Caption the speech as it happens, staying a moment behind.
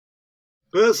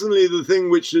Personally, the thing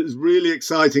which is really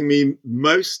exciting me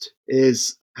most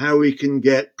is how we can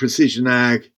get precision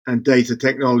ag and data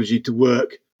technology to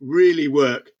really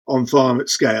work on farm at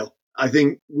scale. I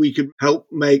think we could help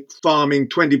make farming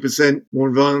 20% more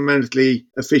environmentally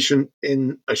efficient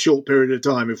in a short period of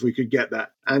time if we could get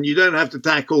that. And you don't have to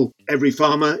tackle every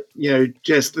farmer,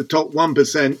 just the top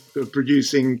 1% of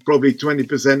producing probably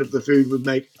 20% of the food would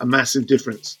make a massive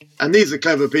difference. And these are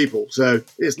clever people. So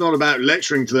it's not about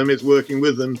lecturing to them, it's working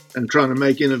with them and trying to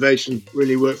make innovation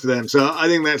really work for them. So I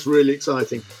think that's really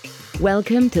exciting.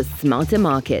 Welcome to Smarter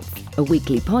Markets, a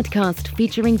weekly podcast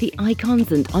featuring the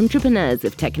icons and entrepreneurs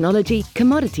of technology,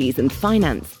 commodities and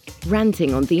finance,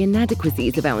 ranting on the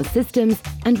inadequacies of our systems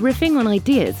and riffing on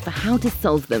ideas for how to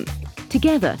solve them.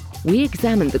 Together, we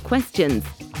examine the questions: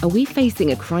 are we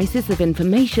facing a crisis of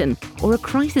information or a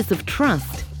crisis of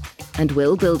trust? And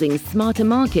will building smarter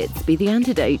markets be the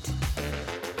antidote?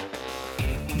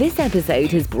 This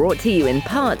episode is brought to you in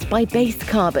part by Base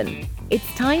Carbon.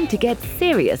 It's time to get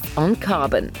serious on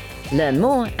carbon. Learn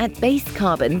more at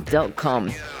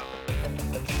basecarbon.com.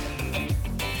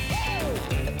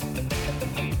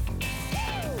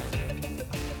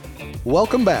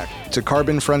 Welcome back to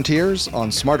Carbon Frontiers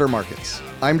on Smarter Markets.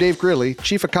 I'm Dave Greely,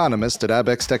 Chief Economist at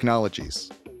Abaxx Technologies.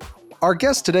 Our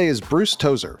guest today is Bruce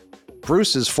Tozer.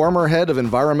 Bruce is former head of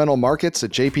environmental markets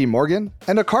at JP Morgan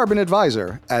and a carbon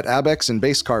advisor at Abaxx and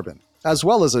Base Carbon, as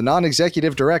well as a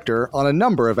non-executive director on a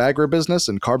number of agribusiness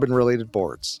and carbon-related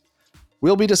boards.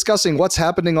 We'll be discussing what's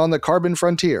happening on the carbon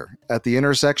frontier at the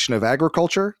intersection of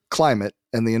agriculture, climate,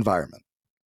 and the environment.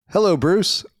 Hello,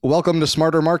 Bruce. Welcome to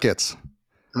Smarter Markets.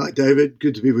 Hi, David.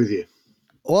 Good to be with you.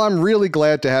 Well, I'm really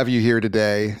glad to have you here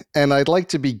today, and I'd like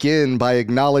to begin by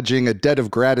acknowledging a debt of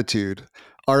gratitude.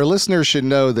 Our listeners should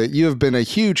know that you have been a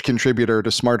huge contributor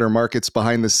to Smarter Markets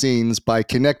behind the scenes by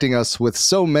connecting us with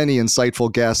so many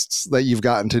insightful guests that you've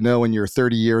gotten to know in your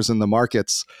 30 years in the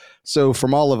markets. So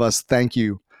from all of us, thank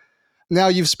you. Now,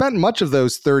 you've spent much of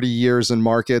those 30 years in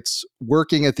markets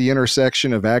working at the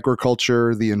intersection of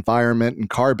agriculture, the environment, and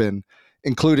carbon,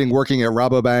 including working at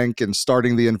Rabobank and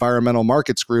starting the environmental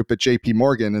markets group at JP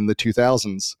Morgan in the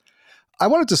 2000s. I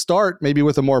wanted to start maybe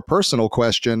with a more personal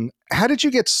question. How did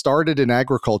you get started in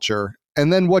agriculture,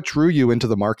 and then what drew you into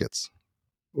the markets?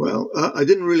 Well, I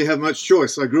didn't really have much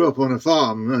choice. I grew up on a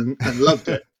farm and loved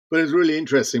it, but it was really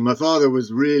interesting. My father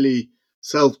was really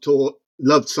self-taught,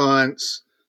 loved science.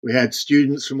 We had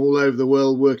students from all over the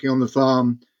world working on the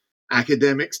farm,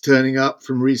 academics turning up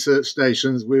from research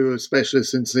stations. We were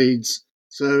specialists in seeds.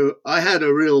 So I had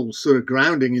a real sort of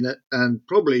grounding in it. And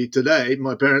probably today,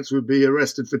 my parents would be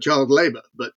arrested for child labor.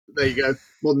 But there you go,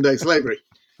 modern day slavery.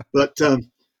 But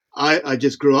I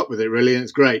just grew up with it, really, and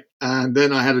it's great. And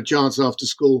then I had a chance after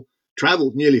school,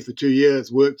 traveled nearly for 2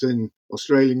 years, worked in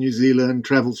Australia, New Zealand,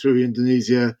 traveled through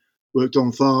Indonesia, worked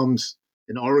on farms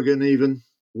in Oregon even.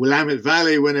 Willamette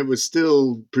Valley when it was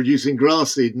still producing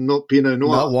grass seed and not Pinot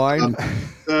Noir. Not wine.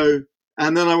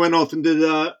 And then I went off and did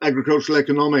agricultural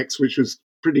economics, which was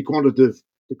pretty quantitative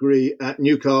degree at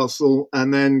Newcastle,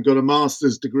 and then got a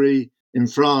master's degree in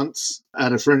France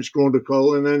at a French Grand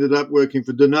École, and ended up working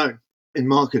for Danone in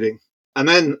marketing. And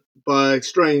then by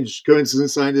strange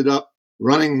coincidence, I ended up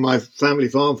running my family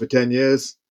farm for 10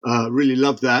 years. Really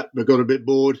loved that, but got a bit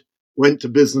bored. Went to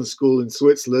business school in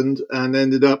Switzerland and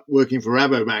ended up working for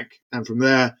Rabobank. And from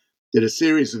there, did a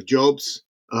series of jobs.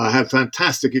 Had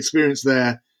fantastic experience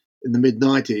there in the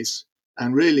mid-90s.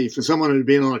 And really, for someone who'd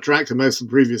been on a tractor most of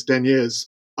the previous 10 years,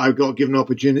 I got given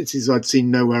opportunities I'd seen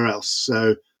nowhere else.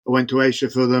 So I went to Asia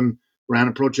for them, ran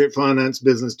a project finance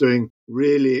business doing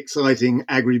really exciting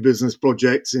agribusiness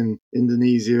projects in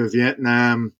Indonesia,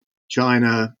 Vietnam,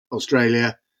 China,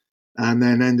 Australia, and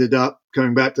then ended up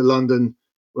coming back to London,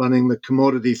 running the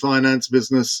commodity finance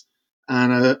business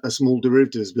and a small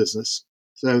derivatives business.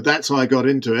 So that's how I got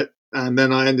into it. And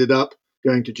then I ended up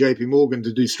going to JP Morgan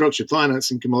to do structured finance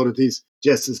in commodities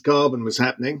just as carbon was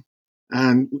happening.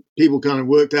 And people kind of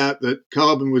worked out that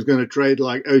carbon was going to trade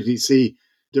like OTC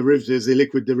derivatives,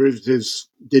 illiquid derivatives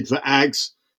did for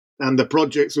ags. And the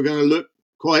projects were going to look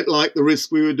quite like the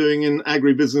risk we were doing in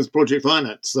agribusiness project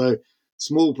finance. So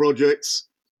small projects,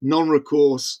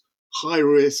 non-recourse, high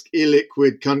risk,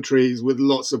 illiquid countries with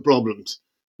lots of problems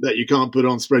that you can't put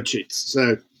on spreadsheets.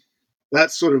 So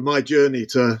that's sort of my journey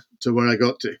to where I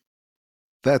got to.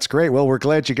 That's great. Well, we're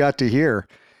glad you got to hear.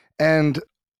 And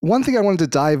one thing I wanted to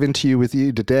dive into with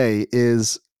you today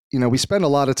is, we spend a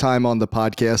lot of time on the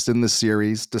podcast in this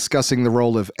series discussing the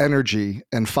role of energy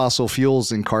and fossil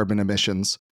fuels in carbon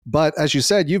emissions. But as you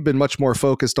said, you've been much more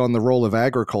focused on the role of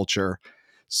agriculture.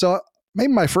 So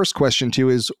maybe my first question to you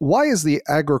is, why is the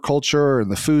agriculture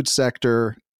and the food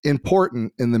sector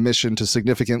important in the mission to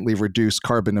significantly reduce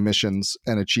carbon emissions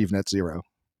and achieve net zero?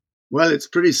 Well, it's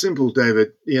pretty simple,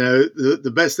 David.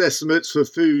 The best estimates for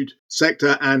food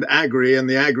sector and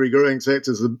the agri growing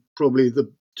sectors are probably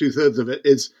the 2/3 of it,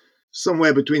 is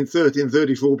somewhere between 30 and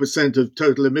 34% of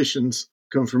total emissions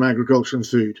come from agriculture and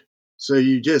food. So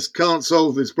you just can't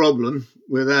solve this problem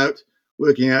without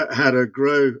working out how to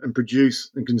grow and produce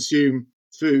and consume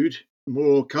food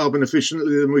more carbon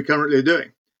efficiently than we currently are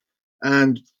doing.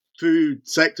 And food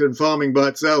sector and farming by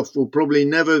itself will probably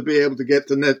never be able to get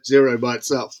to net zero by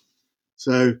itself.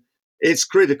 So it's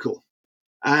critical.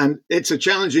 And it's a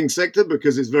challenging sector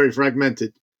because it's very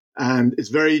fragmented and it's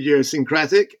very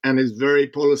idiosyncratic and it's very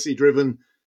policy driven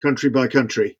country by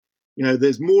country.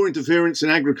 There's more interference in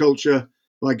agriculture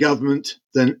by government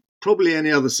than probably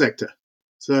any other sector.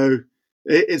 So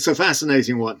it's a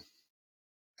fascinating one.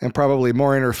 And probably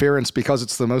more interference because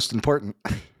it's the most important.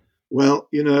 Well,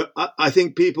 I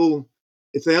think people,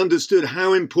 if they understood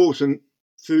how important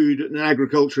food and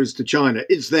agriculture is to China,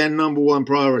 it's their number one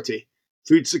priority.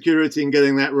 Food security and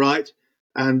getting that right.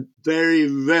 And very,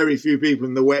 very few people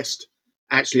in the West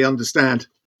actually understand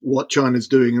what China's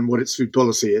doing and what its food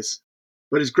policy is.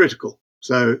 But it's critical.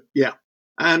 So, yeah.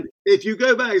 And if you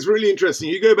go back, it's really interesting.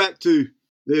 You go back to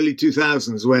the early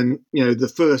 2000s when,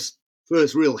 the first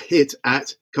real hit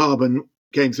at carbon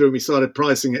came through and we started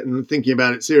pricing it and thinking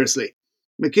about it seriously.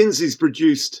 McKinsey's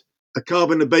produced a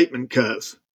carbon abatement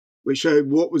curve, which showed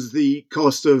what was the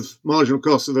marginal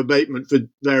cost of abatement for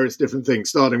various different things,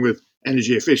 starting with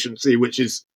energy efficiency, which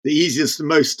is the easiest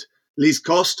and least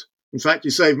cost. In fact,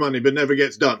 you save money, but never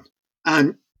gets done.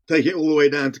 And take it all the way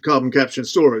down to carbon capture and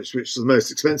storage, which is the most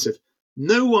expensive.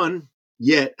 No one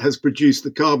yet has produced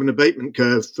the carbon abatement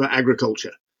curve for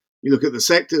agriculture. You look at the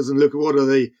sectors and look at what are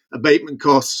the abatement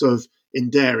costs in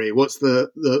dairy. What's the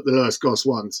lowest cost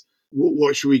ones?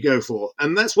 What should we go for?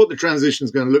 And that's what the transition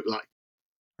is going to look like.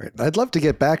 Right. I'd love to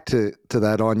get back to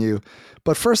that on you.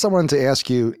 But first, I wanted to ask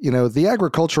you, the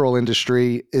agricultural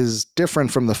industry is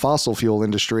different from the fossil fuel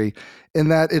industry in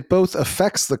that it both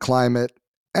affects the climate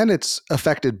and it's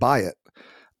affected by it.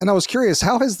 And I was curious,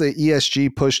 how has the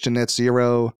ESG push to net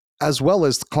zero, as well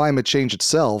as climate change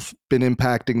itself, been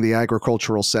impacting the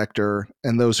agricultural sector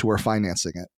and those who are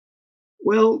financing it?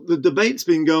 Well, the debate's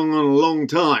been going on a long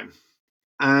time.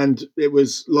 And it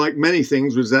was, like many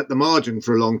things, was at the margin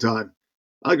for a long time.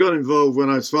 I got involved when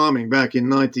I was farming back in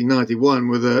 1991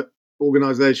 with an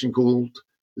organization called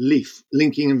LEAF,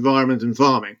 Linking Environment and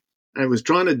Farming. And it was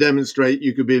trying to demonstrate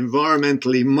you could be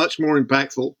environmentally much more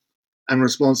impactful and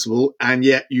responsible and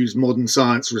yet use modern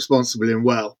science responsibly and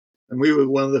well. And we were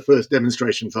one of the first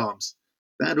demonstration farms.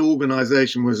 That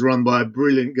organization was run by a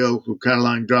brilliant girl called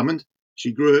Caroline Drummond.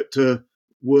 She grew it to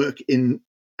work in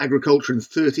agriculture in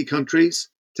 30 countries.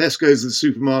 Tesco's, the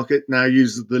supermarket, now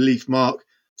uses the LEAF mark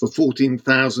for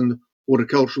 14,000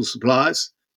 horticultural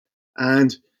suppliers.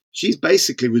 And she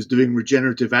basically was doing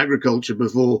regenerative agriculture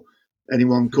before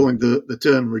anyone coined the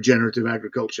term regenerative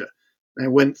agriculture. And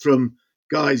it went from,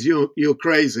 guys, you're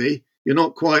crazy. You're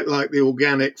not quite like the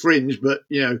organic fringe, but,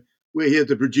 we're here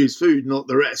to produce food, not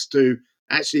the rest, to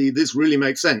actually, this really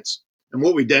makes sense. And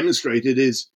what we demonstrated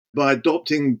is by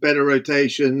adopting better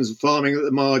rotations, farming at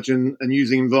the margin, and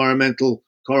using environmental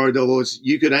corridors,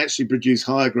 you could actually produce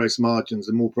higher gross margins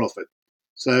and more profit.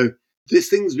 So this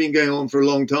thing's been going on for a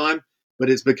long time, but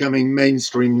it's becoming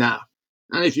mainstream now.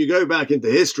 And if you go back into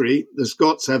history, the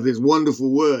Scots have this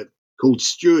wonderful word called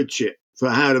stewardship for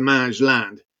how to manage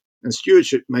land. And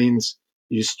stewardship means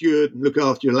you steward and look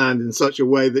after your land in such a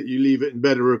way that you leave it in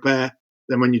better repair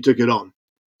than when you took it on.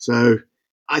 So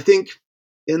I think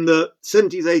in the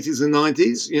 70s, 80s, and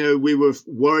 90s, we were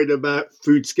worried about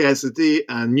food scarcity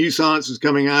and new science was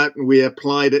coming out and we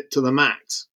applied it to the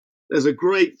max. There's a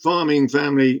great farming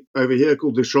family over here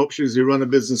called the Shropshires who run a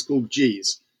business called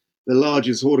G's, the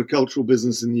largest horticultural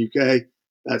business in the UK,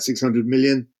 about 600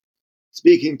 million.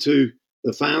 Speaking to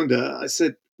the founder, I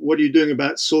said, what are you doing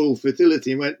about soil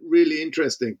fertility? He went, really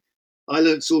interesting. I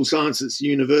learned soil science at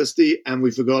university and we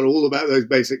forgot all about those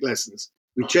basic lessons.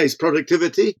 We chased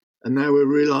productivity. And now we're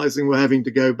realizing we're having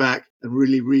to go back and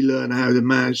really relearn how to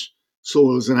manage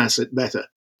soil as an asset better.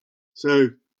 So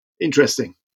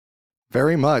interesting.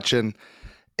 Very much. And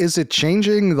is it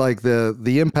changing like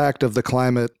the impact of the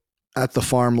climate at the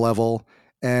farm level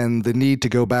and the need to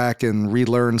go back and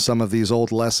relearn some of these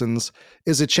old lessons?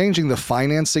 Is it changing the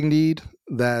financing need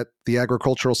that the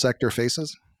agricultural sector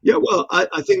faces? Yeah, well,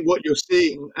 I think what you're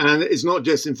seeing, and it's not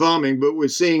just in farming, but we're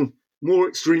seeing more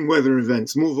extreme weather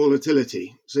events, more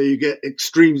volatility. So you get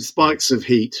extreme spikes of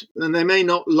heat, and they may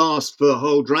not last for a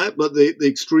whole drought, but the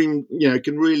extreme,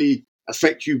 can really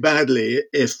affect you badly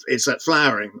if it's at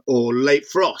flowering or late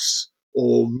frosts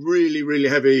or really, really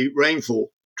heavy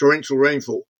rainfall, torrential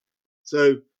rainfall.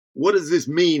 So what does this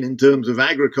mean in terms of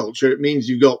agriculture? It means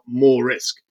you've got more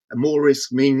risk. And more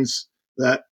risk means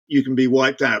that you can be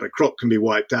wiped out, a crop can be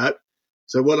wiped out.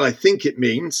 So what I think it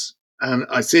means, and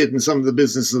I see it in some of the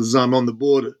businesses I'm on the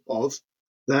board of,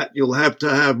 that you'll have to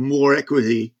have more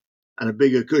equity and a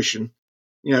bigger cushion.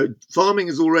 Farming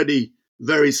is already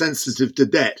very sensitive to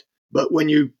debt, but when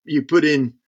you put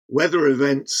in weather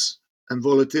events and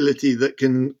volatility that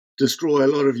can destroy a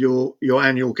lot of your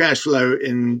annual cash flow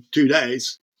in 2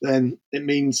 days, then it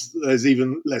means there's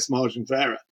even less margin for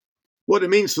error. What it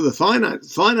means for the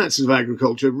finances of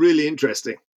agriculture, really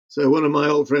interesting. So one of my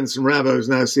old friends from Rabo is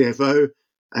now CFO,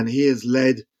 and he has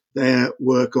led their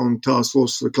work on Task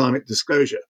Force for Climate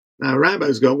Disclosure. Now,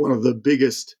 Rabo's got one of the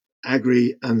biggest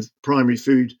agri and primary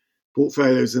food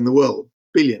portfolios in the world,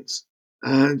 billions.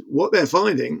 And what they're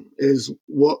finding is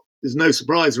what is no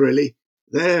surprise, really.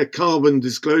 Their carbon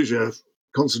disclosure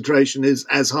concentration is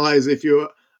as high as if you're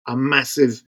a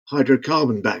massive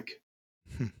hydrocarbon bank.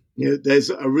 There's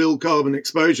a real carbon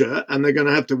exposure, and they're going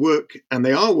to have to work, and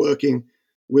they are working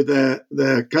with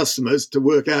their customers to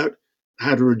work out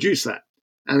how to reduce that.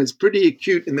 And it's pretty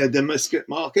acute in their domestic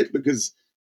market because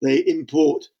they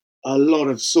import a lot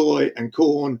of soy and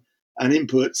corn and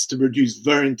inputs to produce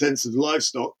very intensive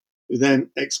livestock, who then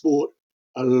export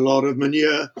a lot of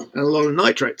manure and a lot of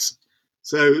nitrates.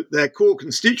 So their core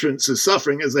constituents are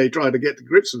suffering as they try to get to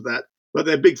grips with that. But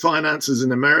their big finances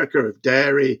in America of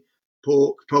dairy,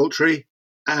 pork, poultry,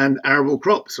 and arable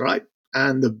crops, right?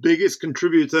 And the biggest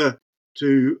contributor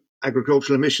to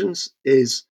agricultural emissions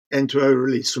is N2O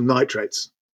release from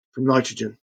nitrates, from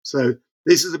nitrogen. So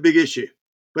this is a big issue,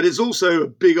 but it's also a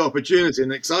big opportunity,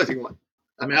 an exciting one.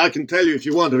 I mean, I can tell you, if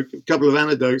you want, a couple of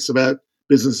anecdotes about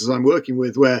businesses I'm working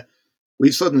with where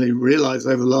we suddenly realized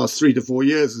over the last 3 to 4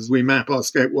 years, as we map our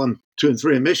scope 1, 2, and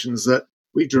 3 emissions, that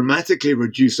we dramatically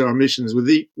reduced our emissions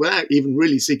without even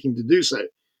really seeking to do so,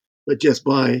 but just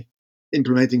by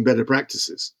implementing better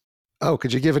practices. Oh,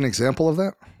 could you give an example of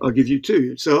that? I'll give you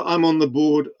 2. So I'm on the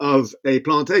board of a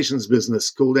plantations business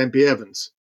called MP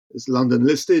Evans. It's London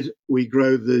listed. We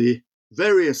grow the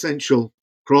very essential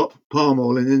crop, palm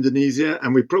oil, in Indonesia,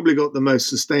 and we've probably got the most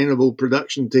sustainable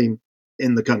production team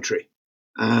in the country.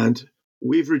 And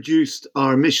we've reduced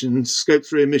our emissions, scope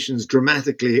 3 emissions,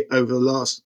 dramatically over the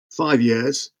last 5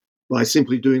 years by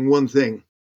simply doing one thing.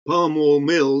 Palm oil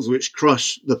mills, which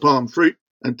crush the palm fruit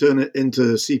and turn it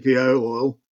into CPO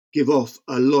oil, give off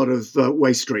a lot of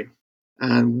waste stream.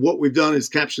 And what we've done is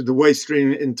captured the waste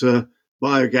stream into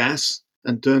biogas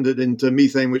and turned it into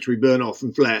methane, which we burn off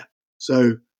and flare.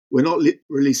 So we're not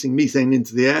releasing methane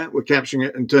into the air, we're capturing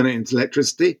it and turning it into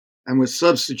electricity. And we're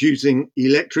substituting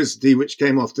electricity, which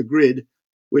came off the grid,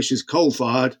 which is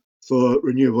coal-fired, for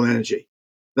renewable energy.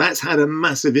 That's had a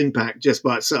massive impact just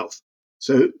by itself.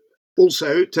 So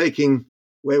also taking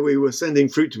where we were sending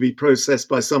fruit to be processed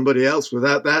by somebody else,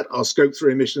 without that, our scope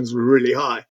 3 emissions were really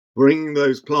high. Bringing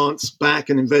those plants back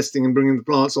and investing in bringing the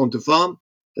plants onto farm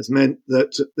has meant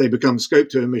that they become scope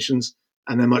 2 emissions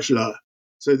and they're much lower.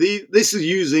 So this is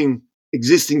using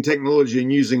existing technology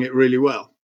and using it really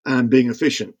well and being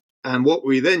efficient. And what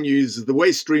we then use is the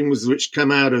waste streams which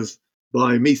come out of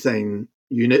biomethane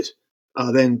unit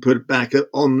are then put back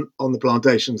on the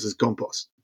plantations as compost.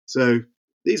 So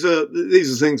these are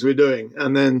things we're doing.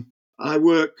 And then I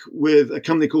work with a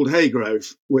company called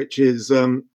Haygrove, which is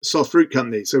a soft fruit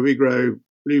company. So we grow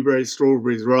blueberries,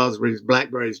 strawberries, raspberries,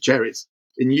 blackberries, cherries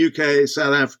in UK,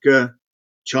 South Africa,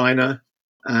 China,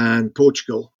 and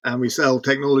Portugal. And we sell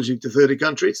technology to 30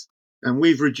 countries. And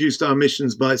we've reduced our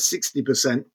emissions by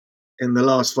 60% in the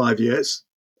last 5 years.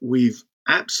 We've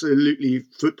absolutely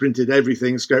footprinted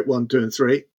everything, scope 1, 2, and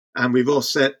 3. And we've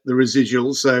offset the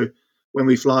residuals. So when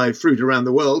we fly fruit around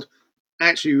the world,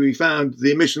 actually we found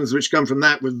the emissions which come from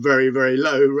that were very, very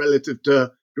low relative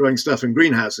to growing stuff in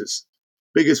greenhouses.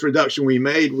 Biggest reduction we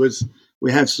made was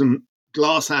we have some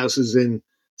glass houses in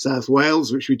South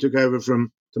Wales, which we took over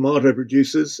from tomato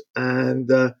producers, and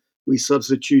we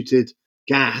substituted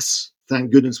gas,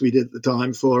 thank goodness we did at the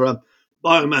time, for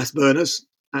biomass burners,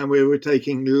 and we were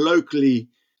taking locally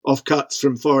offcuts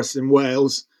from forests in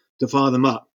Wales to fire them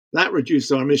up. That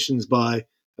reduced our emissions by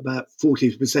about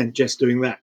 40% just doing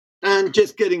that. And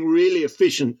just getting really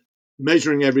efficient,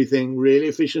 measuring everything, really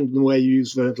efficient in the way you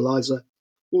use fertilizer,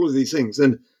 all of these things.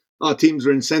 And our teams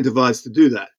are incentivized to do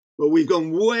that. But we've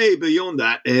gone way beyond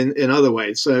that in other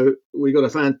ways. So we got a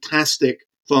fantastic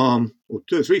farm, or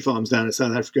 2 or 3 farms down in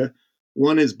South Africa.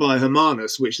 One is by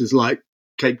Hermanus, which is like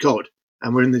Cape Cod.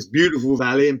 And we're in this beautiful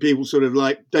valley, and people sort of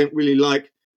don't really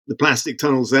like the plastic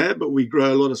tunnels there, but we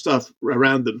grow a lot of stuff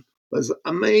around them. There's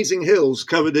amazing hills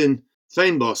covered in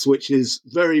fynbos, which is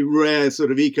very rare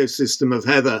sort of ecosystem of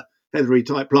heathery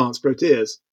type plants,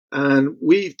 proteas. And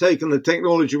we've taken the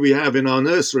technology we have in our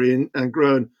nursery and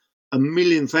grown 1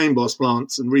 million fynbos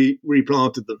plants and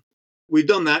replanted them. We've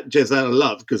done that just out of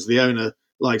love because the owner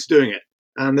likes doing it.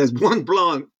 And there's one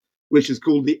plant which is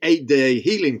called the 8-day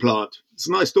healing plant. It's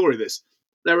a nice story, this.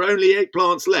 There are only 8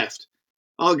 plants left.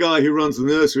 Our guy who runs the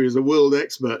nursery is a world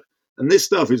expert, and this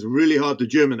stuff is really hard to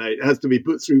germinate. It has to be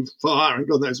put through fire and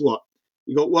God knows what.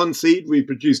 You got one seed, we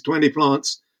produced 20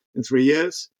 plants in 3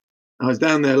 years. I was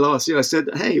down there last year. I said,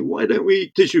 hey, why don't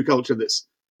we tissue culture this?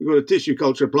 We've got a tissue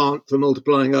culture plant for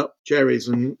multiplying up cherries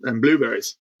and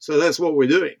blueberries. So that's what we're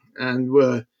doing. And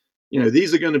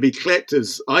these are going to be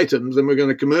collectors' items, and we're going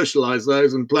to commercialize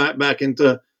those and plow it back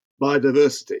into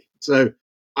biodiversity. So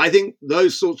I think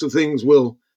those sorts of things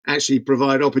will actually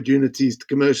provide opportunities to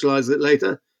commercialize it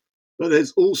later. But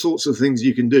there's all sorts of things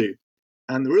you can do.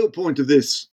 And the real point of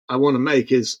this I want to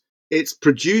make is it's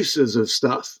producers of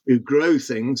stuff who grow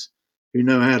things who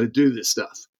know how to do this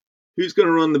stuff. Who's going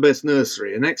to run the best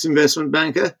nursery? An ex-investment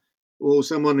banker or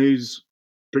someone who's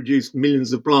produced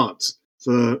millions of plants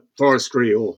for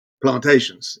forestry or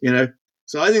plantations,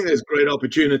 So I think there's great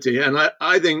opportunity. And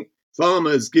I think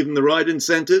farmers, given the right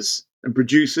incentives and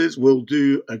producers, will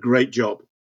do a great job.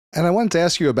 And I wanted to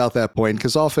ask you about that point,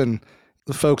 because often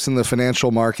the folks in the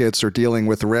financial markets are dealing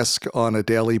with risk on a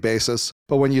daily basis.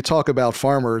 But when you talk about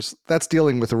farmers, that's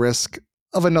dealing with risk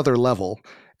of another level.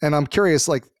 And I'm curious,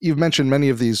 like you've mentioned many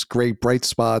of these great bright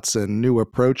spots and new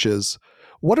approaches.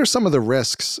 What are some of the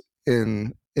risks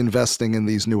in investing in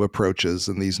these new approaches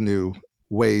and these new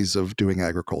ways of doing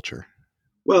agriculture?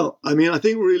 Well, I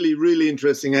think really, really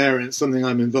interesting area, and something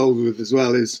I'm involved with as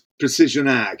well, is precision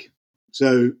ag.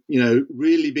 So,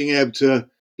 really being able to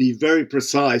be very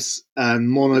precise and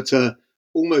monitor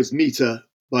almost meter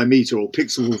by meter or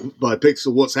pixel by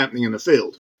pixel what's happening in the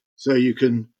field. So you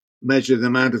can measure the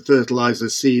amount of fertilizer,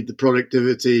 seed, the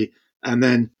productivity, and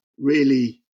then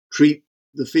really treat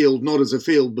the field not as a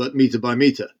field, but meter by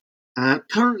meter. And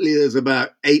currently there's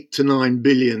about 8 to 9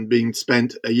 billion being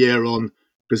spent a year on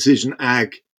precision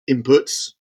ag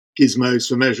inputs, gizmos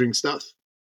for measuring stuff.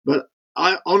 But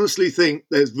I honestly think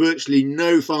there's virtually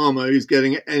no farmer who's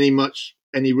getting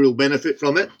any real benefit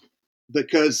from it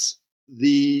because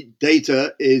the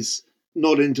data is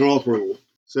not interoperable.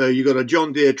 So you've got a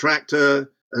John Deere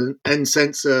tractor, an N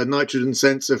sensor, nitrogen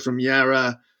sensor from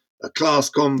Yara, a class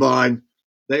combine.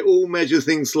 They all measure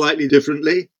things slightly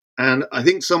differently. And I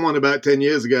think someone about 10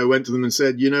 years ago went to them and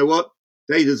said, you know what?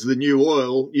 Data's the new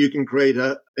oil. You can create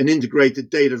an integrated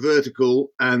data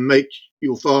vertical and make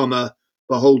your farmer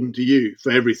beholden to you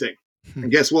for everything.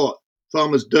 And guess what?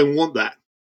 Farmers don't want that.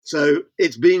 So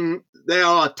there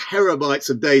are terabytes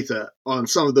of data on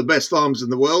some of the best farms in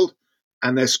the world,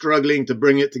 and they're struggling to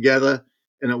bring it together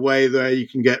in a way where you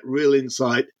can get real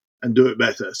insight and do it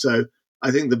better. So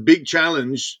I think the big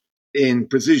challenge in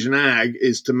precision ag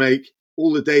is to make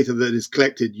all the data that is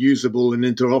collected usable and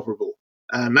interoperable.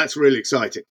 And that's really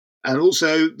exciting. And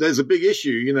also there's a big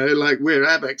issue, like we at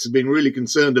Abaxx have been really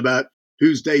concerned about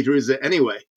whose data is it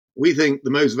anyway. We think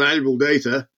the most valuable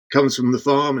data comes from the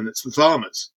farm and it's the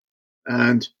farmers.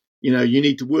 And, you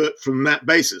need to work from that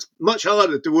basis. Much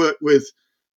harder to work with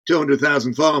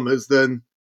 200,000 farmers than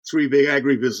 3 big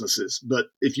agribusinesses. But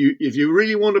if you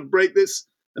really want to break this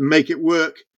and make it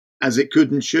work as it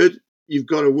could and should, you've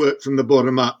got to work from the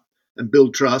bottom up and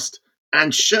build trust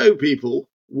and show people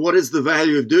what is the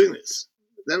value of doing this.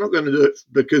 They're not going to do it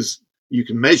because you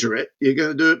can measure it. You're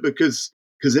going to do it because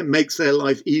it makes their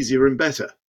life easier and better.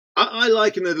 I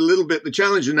liken it a little bit. The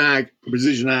challenge in ag,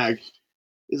 precision ag,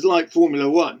 is like Formula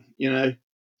One.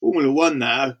 Formula One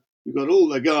now, you've got all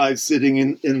the guys sitting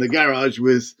in the garage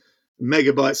with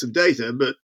megabytes of data,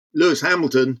 but Lewis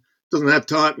Hamilton doesn't have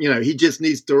time. He just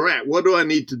needs to react. What do I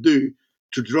need to do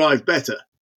to drive better?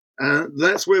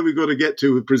 That's where we've got to get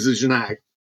to with precision ag.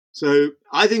 So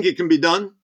I think it can be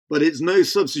done, but it's no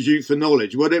substitute for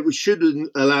knowledge. What it should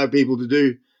allow people to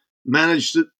do,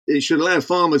 it should allow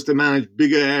farmers to manage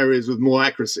bigger areas with more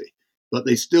accuracy, but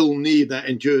they still need that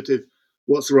intuitive,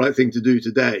 what's the right thing to do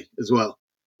today as well.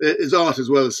 It's art as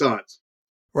well as science.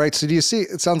 Right. So do you see,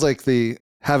 it sounds like the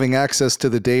having access to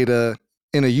the data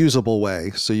in a usable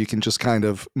way, so you can just kind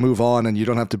of move on and you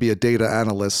don't have to be a data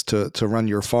analyst to run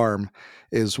your farm,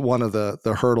 is one of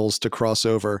the hurdles to cross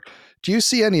over. Do you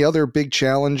see any other big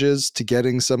challenges to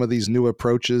getting some of these new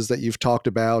approaches that you've talked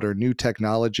about or new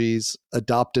technologies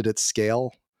adopted at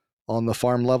scale on the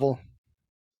farm level?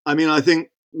 I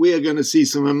think we are going to see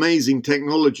some amazing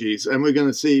technologies, and we're going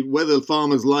to see whether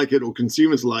farmers like it or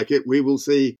consumers like it. We will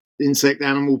see insect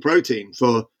animal protein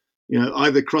for,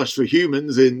 either crushed for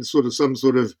humans in some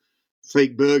sort of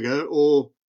fake burger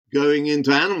or going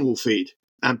into animal feed.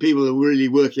 And people are really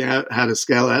working out how to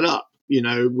scale that up.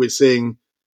 We're seeing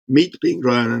meat being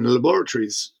grown in the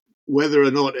laboratories. Whether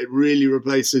or not it really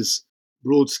replaces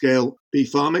broad scale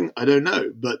beef farming, I don't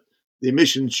know, but the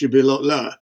emissions should be a lot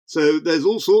lower. So there's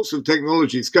all sorts of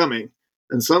technologies coming,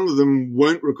 and some of them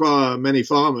won't require many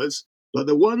farmers, but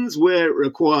the ones where it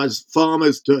requires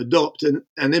farmers to adopt and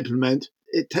implement,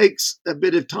 it takes a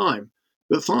bit of time.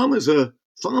 But farmers are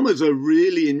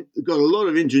really got a lot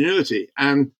of ingenuity,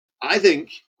 and I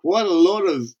think quite a lot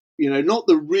of, not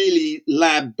the really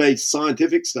lab-based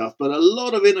scientific stuff, but a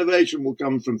lot of innovation will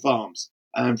come from farms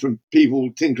and from people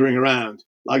tinkering around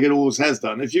like it always has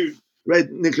done. If you've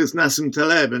read Nicholas Nassim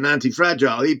Taleb and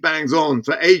Anti-Fragile, he bangs on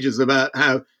for ages about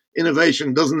how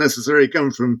innovation doesn't necessarily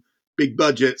come from big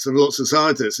budgets and lots of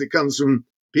scientists. It comes from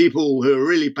people who are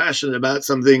really passionate about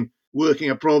something,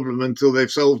 working a problem until they've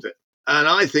solved it. And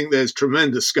I think there's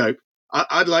tremendous scope.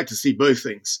 I'd like to see both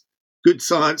things. Good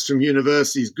science from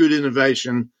universities, good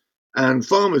innovation, and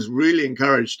farmers really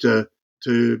encouraged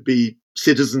to be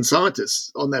citizen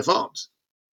scientists on their farms.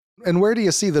 And where do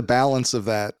you see the balance of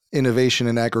that innovation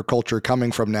in agriculture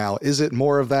coming from now? Is it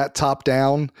more of that top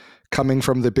down coming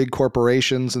from the big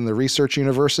corporations and the research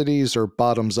universities, or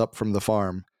bottoms up from the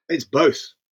farm? It's both.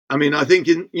 I mean, I think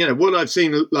what I've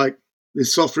seen, like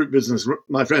this soft fruit business,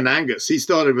 my friend Angus, he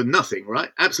started with nothing,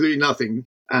 right? Absolutely nothing,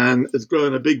 and has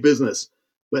grown a big business.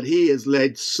 But he has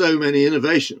led so many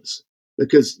innovations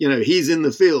because, he's in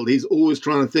the field. He's always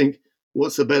trying to think,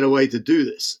 what's a better way to do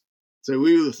this? So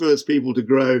we were the first people to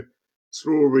grow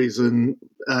strawberries and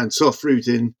soft fruit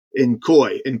in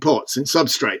koi, in pots, in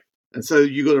substrate. And so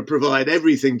you've got to provide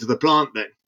everything to the plant then.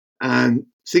 And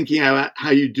thinking out how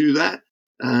you do that.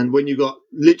 And when you've got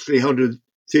literally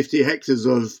 150 hectares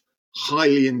of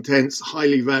highly intense,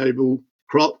 highly valuable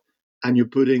crop, and you're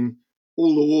putting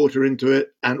all the water into it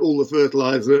and all the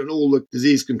fertilizer and all the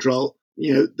disease control,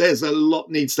 there's a lot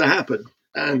needs to happen.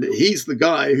 And he's the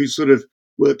guy who sort of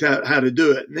worked out how to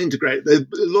do it and integrate it. There's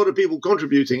a lot of people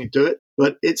contributing to it,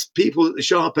 but it's people at the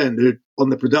sharp end who, on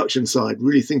the production side,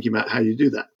 really thinking about how you do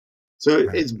that. So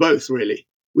right. It's both, really.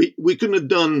 We couldn't have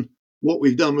done what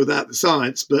we've done without the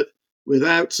science, but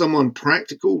without someone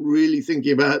practical really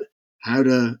thinking about how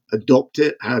to adopt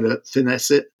it, how to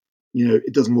finesse it,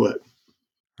 it doesn't work.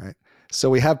 Right. So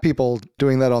we have people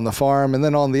doing that on the farm. And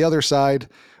then on the other side,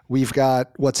 we've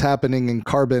got what's happening in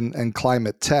carbon and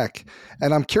climate tech.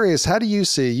 And I'm curious, how do you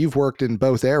see, you've worked in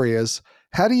both areas,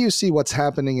 how do you see what's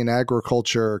happening in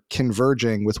agriculture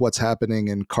converging with what's happening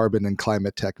in carbon and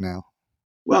climate tech now?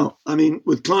 Well, I mean,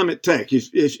 with climate tech,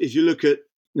 if you look at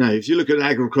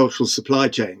agricultural supply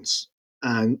chains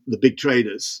and the big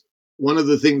traders, one of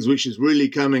the things which is really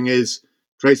coming is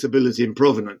traceability and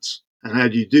provenance. And how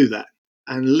do you do that?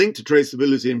 And linked to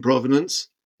traceability and provenance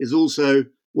is also,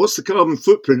 what's the carbon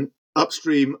footprint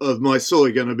upstream of my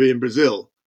soy going to be in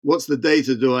Brazil? What's the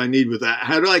data do I need with that?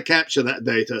 How do I capture that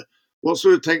data? What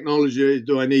sort of technology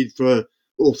do I need for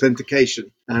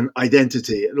authentication and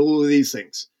identity and all of these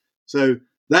things? So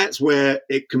that's where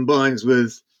it combines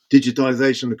with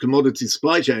digitization of commodity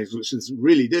supply chains, which is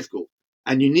really difficult.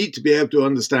 And you need to be able to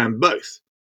understand both.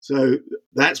 So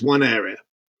that's one area.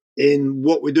 In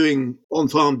what we're doing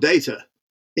on-farm data,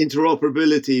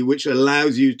 interoperability, which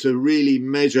allows you to really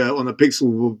measure on a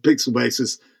pixel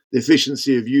basis the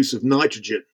efficiency of use of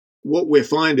nitrogen. What we're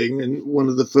finding, and one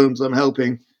of the firms I'm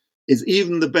helping, is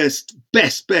even the best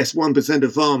 1%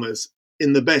 of farmers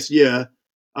in the best year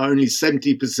are only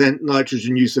 70%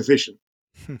 nitrogen use efficient.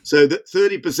 So that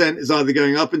 30% is either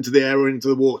going up into the air or into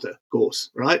the water, of course,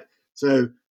 right? So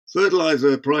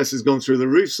fertilizer price has gone through the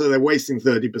roof, so they're wasting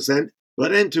 30%,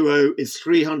 but N2O is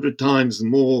 300 times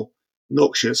more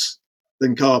noxious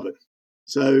than carbon.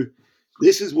 So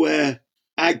this is where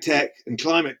ag tech and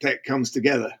climate tech comes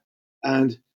together.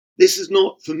 And this is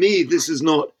not,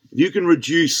 if you can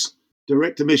reduce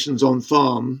direct emissions on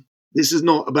farm, this is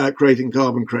not about creating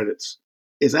carbon credits.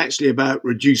 It's actually about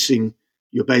reducing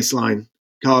your baseline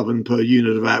carbon per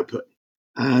unit of output.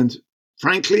 And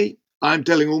frankly, I'm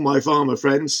telling all my farmer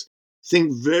friends,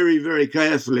 think very, very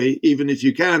carefully, even if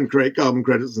you can create carbon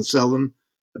credits and sell them,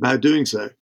 about doing so.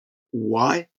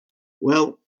 Why?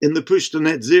 Well, in the push to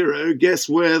net zero, guess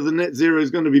where the net zero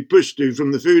is going to be pushed to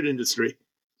from the food industry?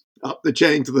 Up the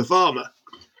chain to the farmer.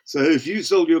 So if you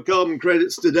sold your carbon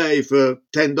credits today for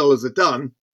 $10 a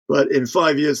ton, but in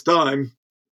 5 years' time,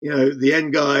 the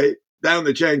end guy down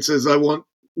the chain says, I want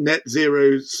net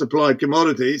zero supplied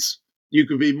commodities, you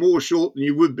could be more short than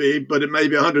you would be, but it may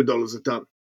be $100 a ton.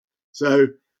 So,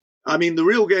 I mean, the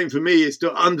real game for me is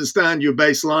to understand your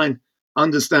baseline,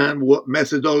 understand what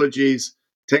methodologies,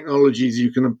 technologies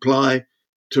you can apply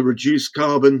to reduce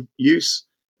carbon use,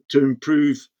 to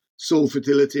improve soil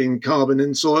fertility and carbon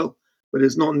in soil. But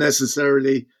it's not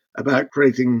necessarily about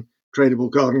creating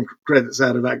tradable carbon credits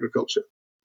out of agriculture.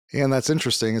 And that's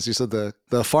interesting. As you said,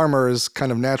 the farmer is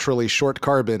kind of naturally short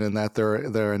carbon in that they're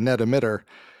a net emitter.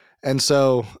 And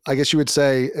so I guess you would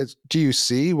say, do you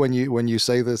see when you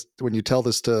say this, when you tell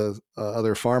this to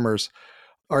other farmers,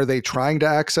 are they trying to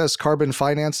access carbon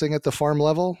financing at the farm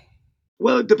level?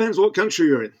 Well, it depends what country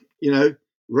you're in.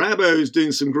 Rabo is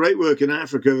doing some great work in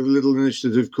Africa with a little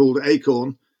initiative called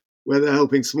Acorn, where they're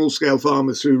helping small-scale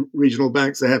farmers through regional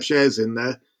banks they have shares in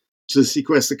there to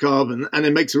sequester carbon, and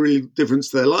it makes a real difference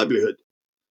to their livelihood.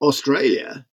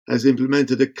 Australia has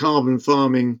implemented a carbon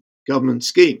farming government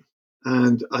scheme,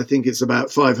 and I think it's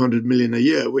about 500 million a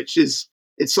year, which is,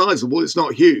 it's sizable, it's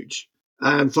not huge.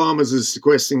 And farmers are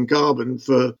sequestering carbon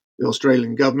for the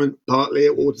Australian government, partly,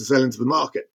 or to sell into the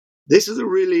market. This is a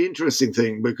really interesting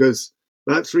thing because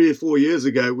about 3 or 4 years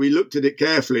ago, we looked at it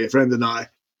carefully, a friend and I,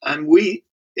 and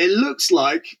it looks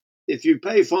like if you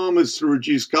pay farmers to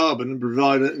reduce carbon and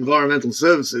provide environmental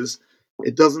services,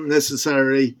 it doesn't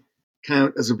necessarily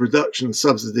count as a production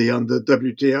subsidy under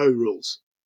WTO rules.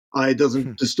 It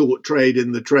doesn't distort trade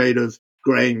in the trade of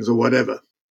grains or whatever.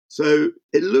 So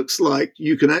it looks like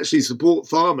you can actually support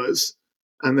farmers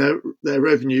and their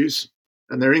revenues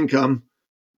and their income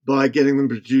by getting them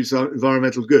to produce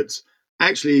environmental goods.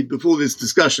 Actually, before this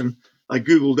discussion, I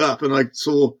Googled up and I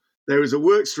saw there is a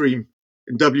work stream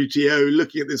in WTO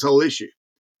looking at this whole issue.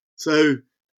 So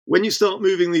when you start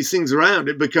moving these things around,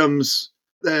 it becomes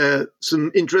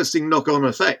some interesting knock-on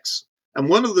effects. And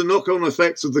one of the knock-on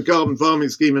effects of the carbon farming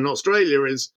scheme in Australia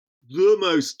is the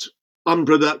most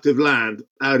unproductive land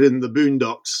out in the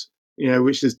boondocks,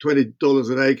 which is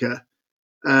 $20 an acre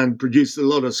and produces a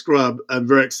lot of scrub and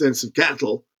very extensive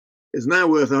cattle, is now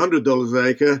worth $100 an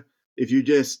acre if you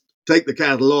just take the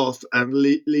cattle off and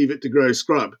leave it to grow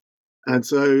scrub. And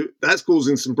so that's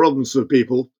causing some problems for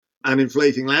people and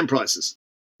inflating land prices.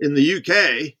 In the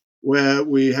UK, where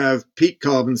we have peat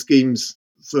carbon schemes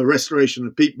for restoration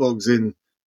of peat bogs in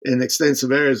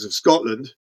extensive areas of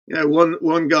Scotland,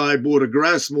 one guy bought a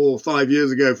grouse moor 5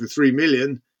 years ago for $3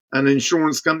 million, and an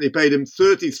insurance company paid him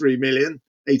 $33 million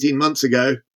 18 months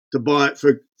ago to buy it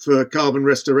for carbon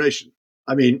restoration.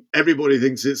 I mean, everybody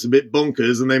thinks it's a bit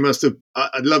bonkers, and they must have.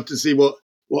 I'd love to see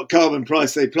what carbon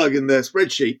price they plug in their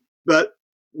spreadsheet. But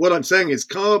what I'm saying is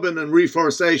carbon and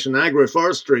reforestation,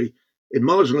 agroforestry in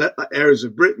marginal areas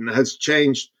of Britain has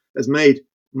made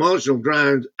marginal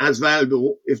ground as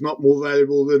valuable, if not more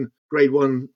valuable, than grade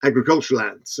one agricultural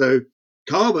land. So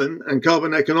carbon and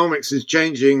carbon economics is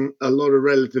changing a lot of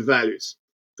relative values.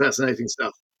 Fascinating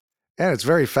stuff. And it's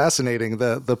very fascinating,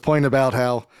 the point about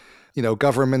how,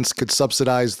 governments could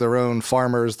subsidize their own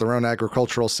farmers, their own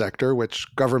agricultural sector, which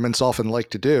governments often like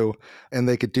to do, and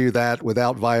they could do that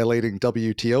without violating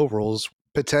WTO rules,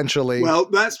 potentially. Well,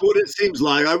 that's what it seems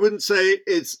like. I wouldn't say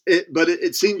but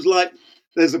it seems like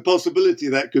there's a possibility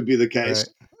that could be the case.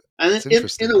 Right.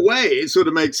 And in a way, it sort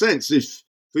of makes sense. If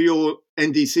for your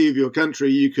NDC of your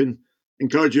country, you can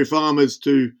encourage your farmers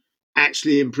to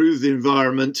actually improve the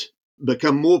environment,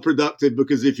 become more productive,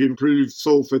 because if you improve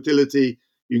soil fertility,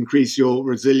 you increase your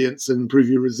resilience and improve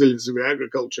your resilience of your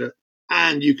agriculture,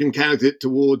 and you can count it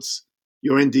towards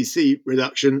your NDC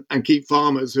reduction and keep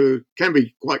farmers who can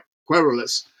be quite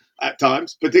querulous at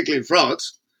times, particularly in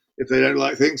France, if they don't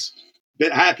like things, a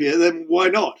bit happier, then why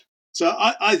not? So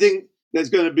I think there's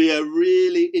going to be a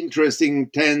really interesting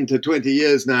 10 to 20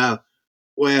 years now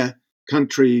where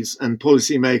countries and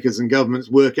policymakers and governments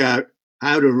work out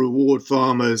how to reward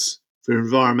farmers for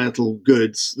environmental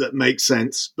goods that make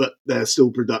sense, but they're still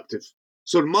productive.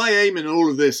 So my aim in all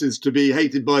of this is to be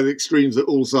hated by the extremes at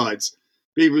all sides.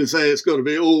 People who say it's got to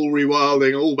be all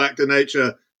rewilding, all back to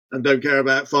nature, and don't care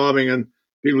about farming, and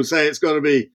people who say it's got to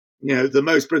be, the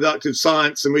most productive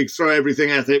science, and we throw everything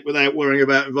at it without worrying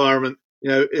about environment.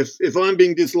 If I'm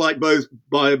being disliked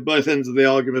by both ends of the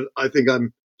argument, I think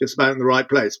I'm just about in the right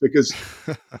place, because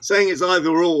saying it's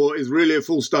either or is really a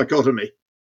false dichotomy.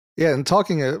 Yeah, and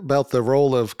talking about the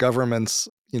role of governments,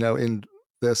 in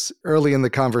this early in the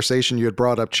conversation, you had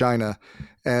brought up China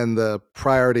and the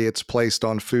priority it's placed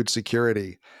on food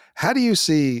security. How do you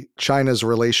see China's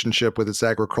relationship with its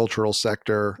agricultural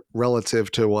sector relative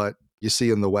to what you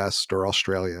see in the West or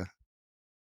Australia?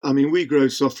 I mean, we grow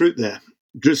soft fruit there.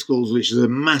 Driscoll's, which is a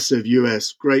massive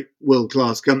US, great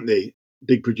world-class company,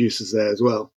 big producers there as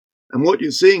well. And what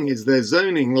you're seeing is they're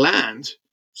zoning land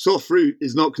soft fruit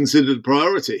is not considered a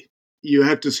priority. You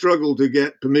have to struggle to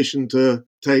get permission to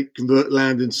convert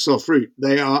land into soft fruit.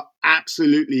 They are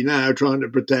absolutely now trying to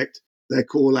protect their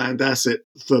core land asset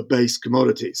for base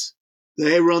commodities.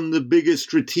 They run the biggest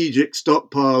strategic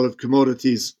stockpile of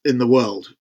commodities in the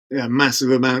world,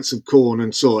 massive amounts of corn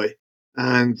and soy.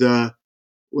 And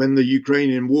when the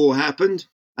Ukrainian war happened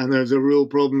and there was a real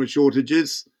problem with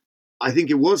shortages, I think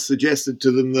it was suggested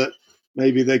to them that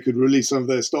maybe they could release some of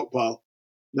their stockpile.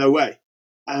 No way.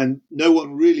 And no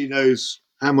one really knows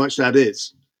how much that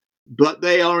is. But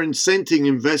they are incenting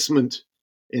investment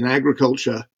in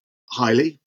agriculture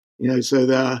highly,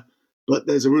 but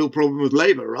there's a real problem with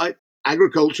labor, right?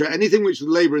 Agriculture, anything which is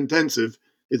labor intensive,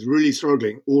 is really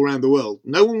struggling all around the world.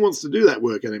 No one wants to do that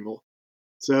work anymore.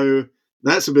 So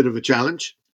that's a bit of a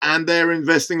challenge. And they're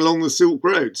investing along the Silk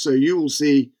Road. So you will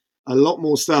see a lot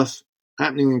more stuff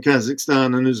happening in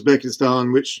Kazakhstan and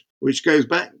Uzbekistan, which goes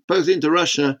back both into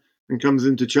Russia and comes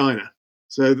into China.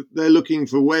 So they're looking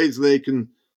for ways they can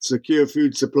secure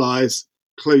food supplies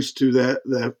close to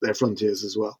their frontiers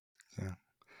as well. Yeah.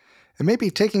 And maybe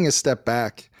taking a step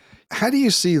back, how do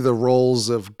you see the roles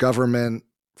of government,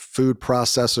 food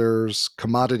processors,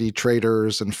 commodity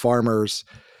traders, and farmers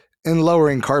in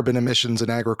lowering carbon emissions in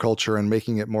agriculture and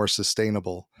making it more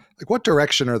sustainable? Like, what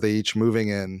direction are they each moving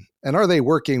in? And are they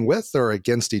working with or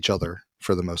against each other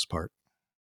for the most part?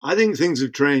 I think things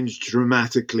have changed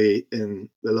dramatically in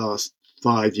the last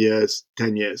 5 years,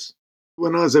 10 years.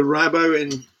 When I was at Rabo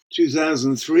in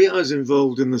 2003, I was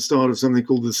involved in the start of something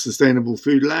called the Sustainable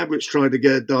Food Lab, which tried to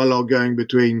get a dialogue going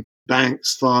between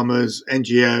banks, farmers,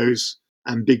 NGOs,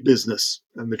 and big business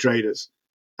and the traders.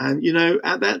 And,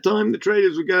 at that time, the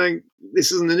traders were going,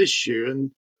 this isn't an issue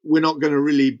and we're not going to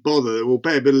really bother. We'll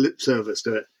pay a bit of lip service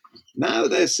to it. Now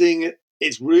they're seeing it.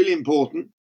 It's really important.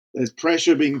 There's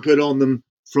pressure being put on them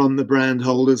from the brand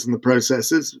holders and the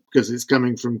processors because it's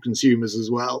coming from consumers as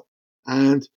well.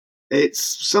 And it's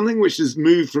something which has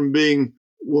moved from being,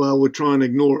 well, we're trying to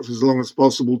ignore it for as long as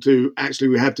possible to actually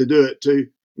we have to do it to,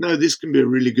 no, this can be a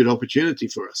really good opportunity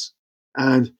for us.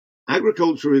 And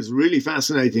agriculture is really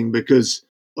fascinating because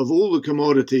of all the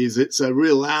commodities, it's a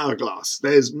real hourglass.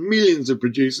 There's millions of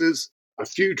producers, a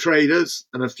few traders,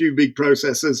 and a few big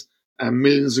processors, and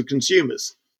millions of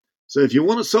consumers. So if you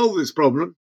want to solve this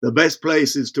problem, the best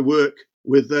place is to work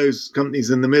with those companies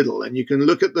in the middle. And you can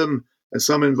look at them, as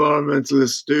some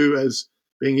environmentalists do, as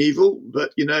being evil,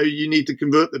 but you need to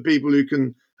convert the people who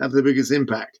can have the biggest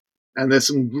impact. And there's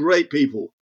some great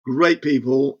people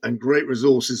and great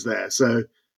resources there.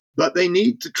 But they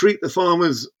need to treat the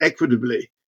farmers equitably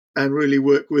and really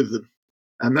work with them.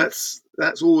 And that's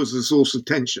always a source of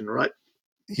tension, right?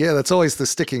 Yeah, that's always the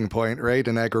sticking point, right?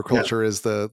 In agriculture is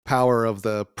the power of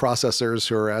the processors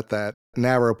who are at that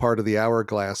narrow part of the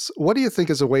hourglass. What do you think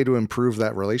is a way to improve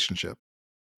that relationship?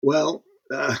 Well,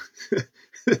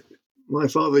 my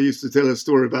father used to tell a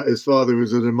story about his father who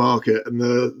was at a market, and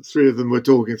the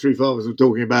three farmers were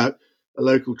talking about a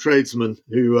local tradesman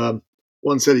who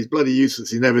one said he's bloody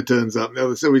useless, he never turns up. The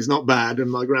other said he's not bad. And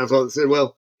my grandfather said,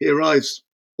 well, he arrives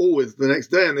always the next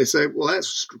day. And they say, well, that's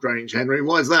strange, Henry.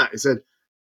 Why is that? He said,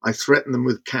 I threaten them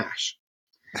with cash.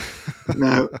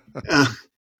 Now,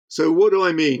 so what do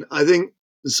I mean? I think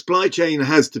the supply chain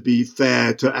has to be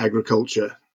fair to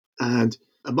agriculture, and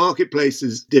a marketplace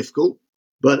is difficult.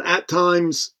 But at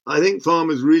times, I think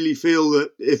farmers really feel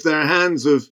that if they're hands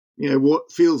of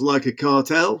what feels like a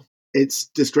cartel, it's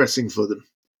distressing for them.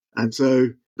 And so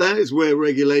that is where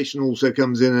regulation also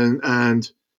comes in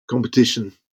and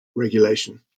competition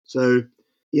regulation. So,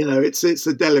 it's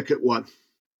a delicate one.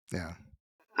 Yeah.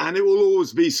 And it will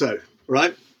always be so,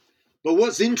 right? But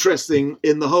what's interesting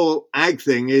in the whole ag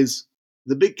thing is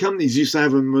the big companies used to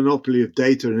have a monopoly of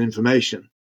data and information.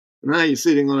 Now you're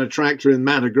sitting on a tractor in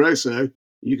Mato Grosso,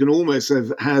 you can almost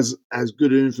have as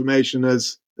good information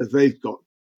as they've got.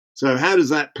 So how does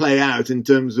that play out in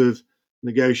terms of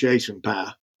negotiation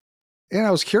power? And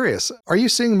I was curious, are you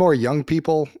seeing more young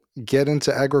people get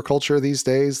into agriculture these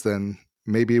days than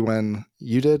maybe when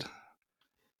you did?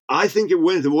 I think it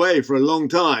went away for a long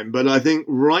time, but I think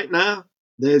right now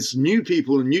there's new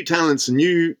people and new talents and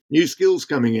new skills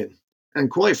coming in.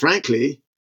 And quite frankly,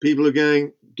 people are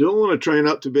going, do I want to train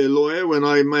up to be a lawyer when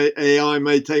AI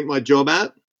may take my job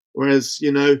out? Whereas,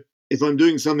 if I'm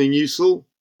doing something useful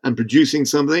and producing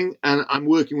something and I'm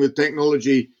working with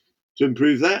technology to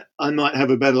improve that, I might have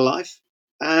a better life.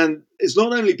 And it's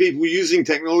not only people using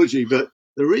technology, but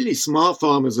the really smart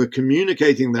farmers are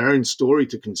communicating their own story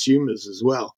to consumers as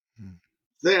well.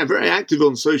 They're very active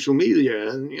on social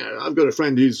media. And, I've got a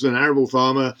friend who's an arable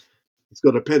farmer. He's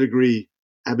got a pedigree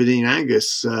Aberdeen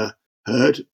Angus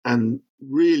herd. and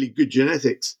really good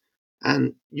genetics.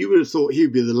 And you would have thought he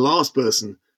would be the last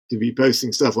person to be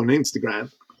posting stuff on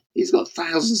Instagram. He's got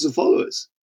thousands of followers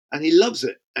and he loves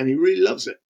it, and he really loves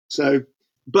it. So,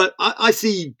 but I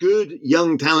see good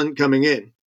young talent coming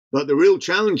in. But the real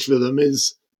challenge for them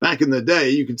is, back in the day,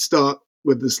 you could start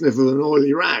with the sniff of an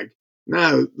oily rag.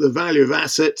 Now, the value of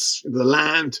assets, the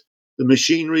land, the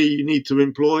machinery you need to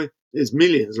employ is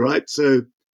millions, right? So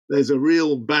there's a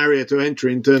real barrier to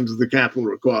entry in terms of the capital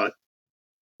required.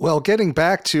 Well, getting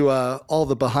back to all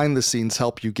the behind-the-scenes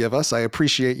help you give us, I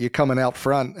appreciate you coming out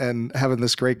front and having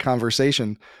this great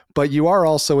conversation. But you are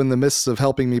also in the midst of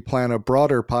helping me plan a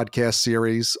broader podcast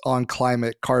series on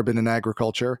climate, carbon, and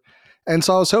agriculture. And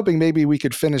so I was hoping maybe we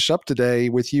could finish up today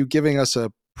with you giving us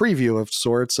a preview of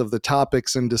sorts of the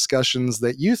topics and discussions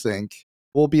that you think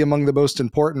will be among the most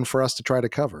important for us to try to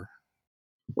cover.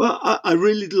 Well, I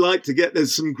really like to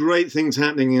there's some great things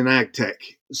happening in ag tech,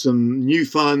 some new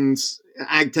funds.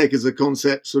 Ag tech as a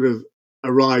concept sort of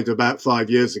arrived about 5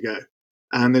 years ago.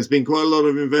 And there's been quite a lot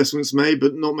of investments made,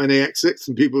 but not many exits,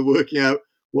 and people are working out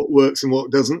what works and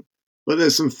what doesn't. But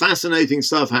there's some fascinating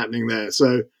stuff happening there.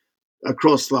 So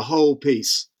across the whole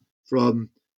piece, from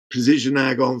precision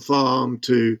ag on farm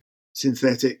to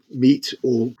synthetic meat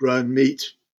or grown meat,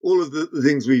 all of the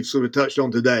things we've sort of touched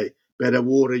on today, better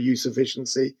water use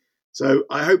efficiency. So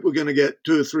I hope we're going to get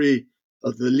 2 or 3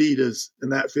 of the leaders in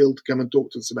that field to come and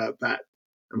talk to us about that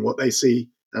and what they see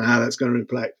and how that's going to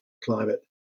impact climate.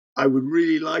 I would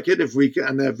really like it if we can,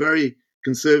 and they're very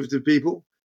conservative people,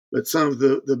 but some of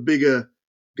the bigger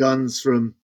guns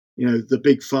from, the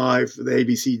big 5, the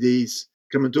ABCDs,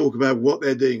 come and talk about what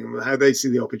they're doing and how they see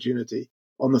the opportunity.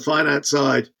 On the finance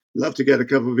side, love to get a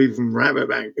couple of people from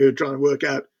Rabobank who are trying to work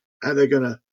out how they're going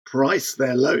to price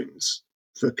their loans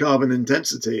for carbon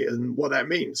intensity and what that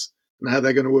means and how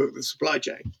they're going to work the supply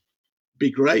chain.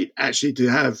 Be great, actually, to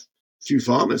have a few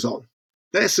farmers on.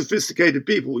 They're sophisticated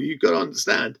people. You've got to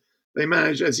understand. They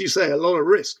manage, as you say, a lot of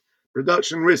risk: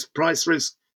 production risk, price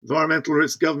risk, environmental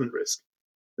risk, government risk.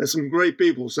 There's some great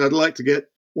people. So I'd like to get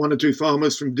 1 or 2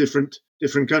 farmers from different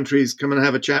countries come and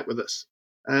have a chat with us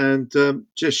and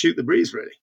just shoot the breeze,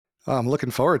 really. Oh, I'm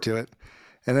looking forward to it.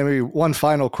 And then maybe one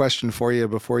final question for you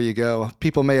before you go.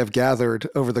 People may have gathered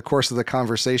over the course of the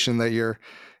conversation that you're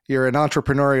an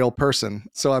entrepreneurial person.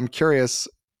 So I'm curious,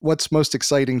 what's most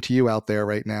exciting to you out there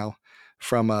right now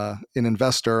from an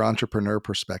investor entrepreneur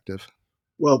perspective?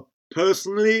 Well,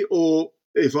 personally, or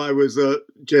if I was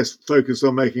just focused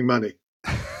on making money?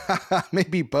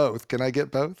 Maybe both. Can I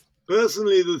get both?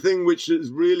 Personally, the thing which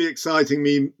is really exciting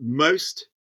me most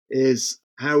is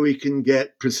how we can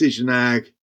get precision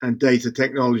ag and data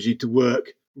technology to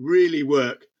really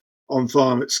work on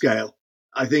farm at scale.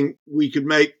 I think we could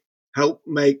help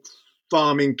make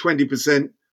farming 20%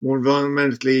 more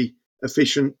environmentally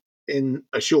efficient in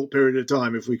a short period of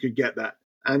time if we could get that.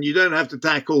 And you don't have to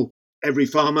tackle every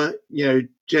farmer,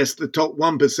 just the top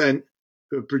 1%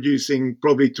 who are producing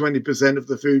probably 20% of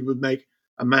the food would make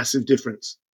a massive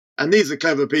difference. And these are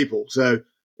clever people. So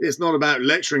it's not about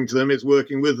lecturing to them, it's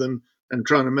working with them and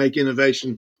trying to make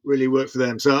innovation really work for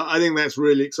them. So I think that's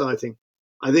really exciting.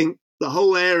 I think the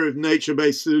whole area of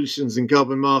nature-based solutions in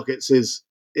carbon markets is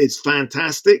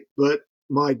fantastic, but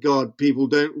my God, people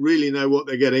don't really know what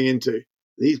they're getting into.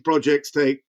 These projects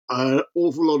take an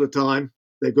awful lot of time.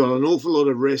 They've got an awful lot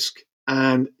of risk,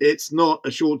 and it's not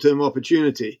a short-term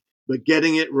opportunity. But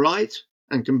getting it right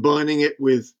and combining it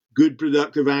with good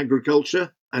productive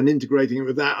agriculture and integrating it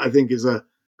with that, I think, is a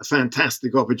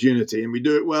fantastic opportunity. And we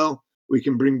do it well, we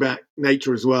can bring back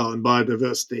nature as well and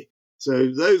biodiversity.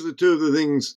 So those are 2 of the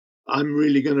things I'm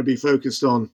really going to be focused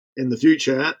on in the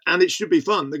future. And it should be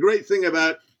fun. The great thing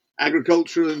about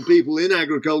agriculture and people in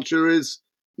agriculture is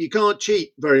you can't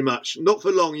cheat very much. Not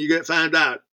for long, you get found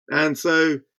out. And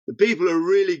so the people are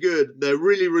really good. They're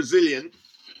really resilient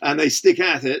and they stick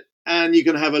at it. And you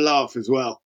can have a laugh as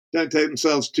well. Don't take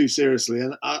themselves too seriously.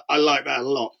 And I like that a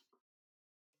lot.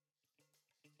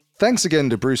 Thanks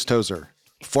again to Bruce Tozer,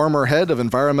 former head of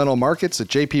environmental markets at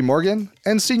JP Morgan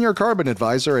and senior carbon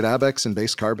advisor at Abaxx and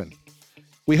Base Carbon.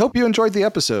 We hope you enjoyed the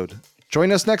episode.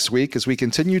 Join us next week as we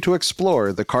continue to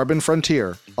explore the carbon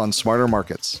frontier on Smarter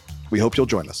Markets. We hope you'll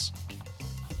join us.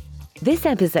 This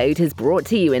episode is brought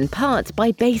to you in part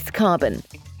by Base Carbon.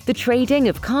 The trading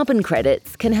of carbon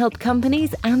credits can help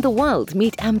companies and the world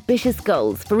meet ambitious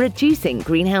goals for reducing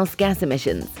greenhouse gas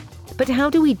emissions. But how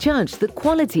do we judge the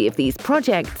quality of these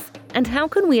projects? And how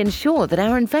can we ensure that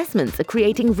our investments are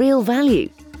creating real value?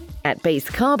 At Base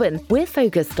Carbon, we're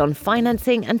focused on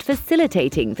financing and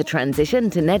facilitating the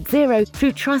transition to net zero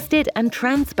through trusted and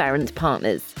transparent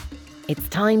partners. It's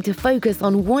time to focus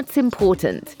on what's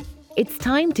important. It's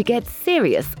time to get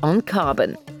serious on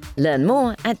carbon. Learn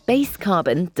more at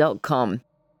basecarbon.com.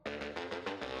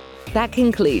 That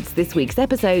concludes this week's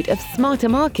episode of Smarter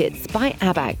Markets by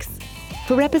Abaxx.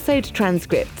 For episode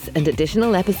transcripts and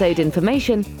additional episode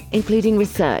information, including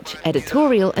research,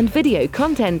 editorial, and video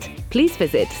content, please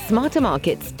visit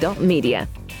smartermarkets.media.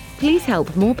 Please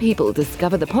help more people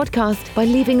discover the podcast by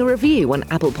leaving a review on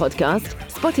Apple Podcast,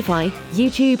 Spotify,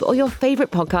 YouTube, or your favorite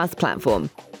podcast platform.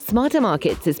 Smarter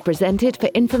Markets is presented for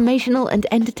informational and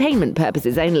entertainment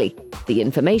purposes only. The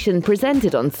information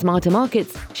presented on Smarter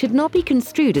Markets should not be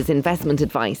construed as investment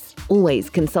advice. Always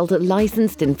consult a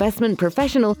licensed investment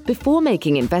professional before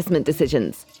making investment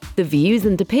decisions. The views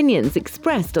and opinions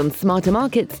expressed on Smarter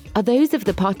Markets are those of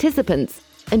the participants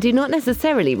and do not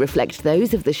necessarily reflect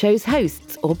those of the show's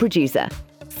hosts or producer.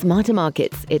 Smarter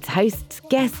Markets, its hosts,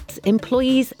 guests,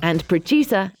 employees, and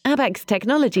producer, Abaxx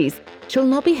Technologies, shall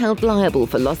not be held liable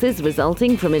for losses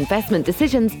resulting from investment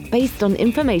decisions based on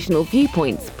informational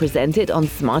viewpoints presented on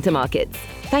Smarter Markets.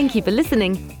 Thank you for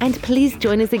listening, and please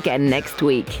join us again next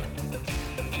week.